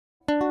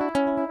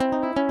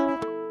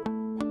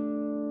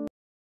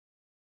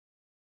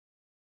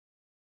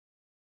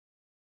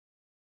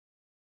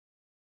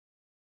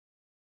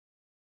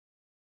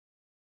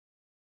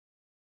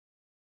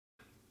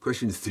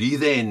Question 3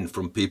 then,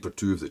 from paper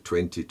 2 of the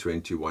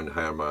 2021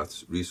 Higher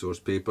Maths resource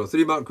paper.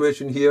 3-mark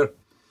question here.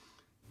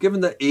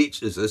 Given that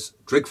h is this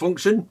trig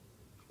function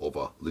of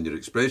a linear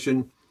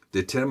expression,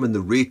 determine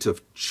the rate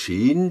of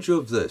change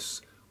of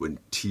this when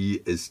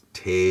t is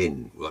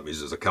 10. Well, that means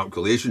there's a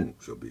calculation,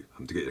 so you'll be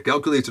having to get your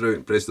calculator out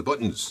and press the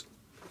buttons.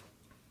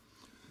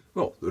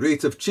 Well, the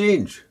rate of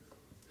change.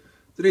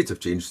 The rate of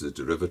change is the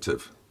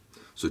derivative.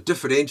 So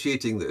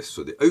differentiating this,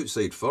 so the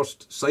outside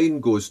first, sine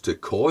goes to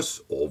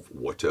cos of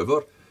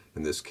whatever.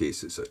 In this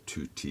case, it's a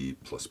 2t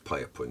plus pi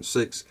upon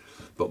 6,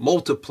 but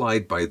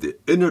multiplied by the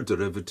inner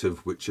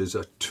derivative, which is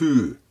a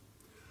 2.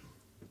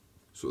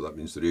 So that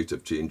means the rate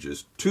of change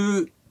is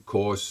 2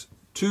 cos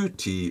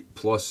 2t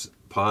plus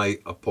pi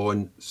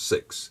upon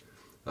 6.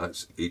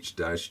 That's h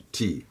dash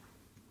t.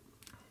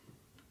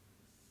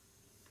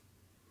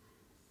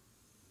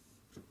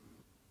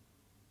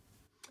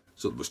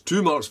 So there was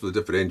 2 marks for the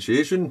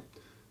differentiation.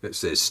 It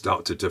says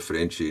start to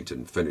differentiate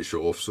and finish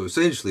off. So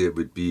essentially it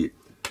would be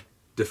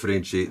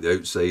differentiate the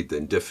outside,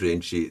 then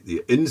differentiate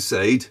the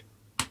inside.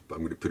 But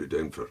I'm going to put it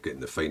down for getting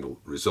the final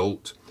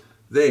result.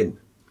 Then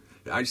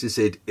it actually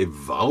said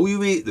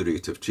evaluate the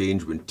rate of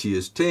change when t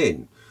is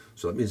 10.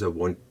 So that means I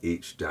want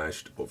h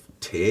dashed of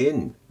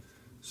 10.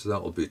 So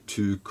that will be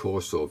 2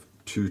 cos of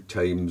 2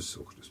 times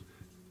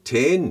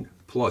 10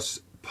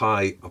 plus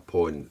pi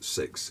upon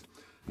 6.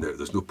 Now,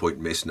 there's no point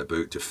messing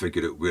about to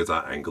figure out where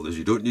that angle is.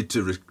 You don't need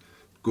to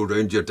go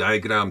around your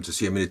diagram to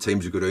see how many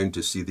times you go around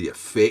to see the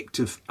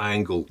effective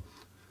angle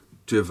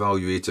to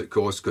evaluate at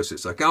cos, because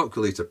it's a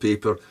calculator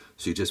paper,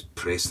 so you just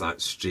press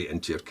that straight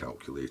into your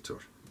calculator.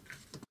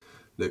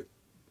 Now,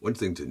 one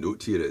thing to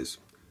note here is,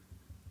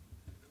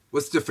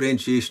 with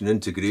differentiation and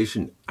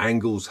integration,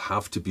 angles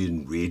have to be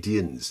in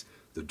radians.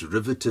 The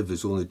derivative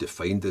is only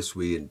defined this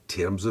way in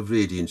terms of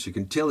radians. You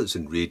can tell it's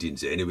in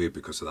radians anyway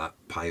because of that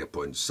pi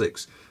upon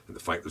 6 and the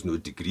fact there's no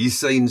degree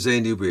signs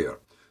anywhere.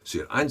 So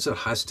your answer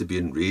has to be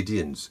in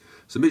radians.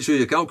 So make sure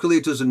your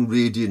calculator's in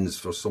radians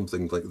for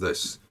something like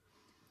this.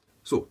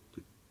 So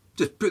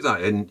just put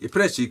that in, you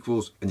press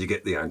equals and you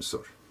get the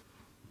answer.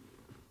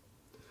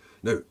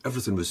 Now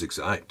everything was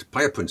exact.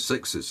 Pi upon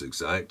 6 is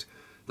exact.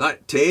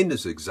 That 10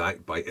 is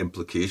exact by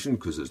implication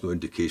because there's no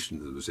indication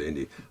that there was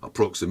any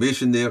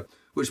approximation there,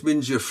 which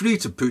means you're free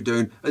to put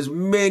down as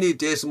many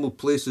decimal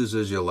places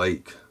as you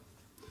like.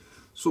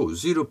 So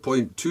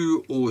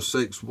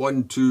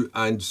 0.20612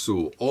 and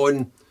so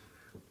on.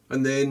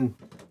 And then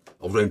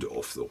I'll round it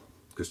off though,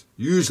 because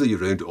usually you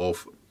round it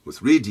off with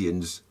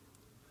radians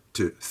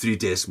to 3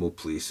 decimal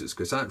places,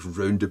 because that's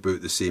round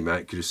about the same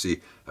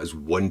accuracy as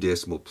 1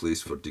 decimal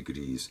place for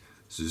degrees.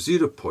 So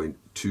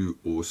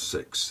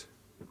 0.206.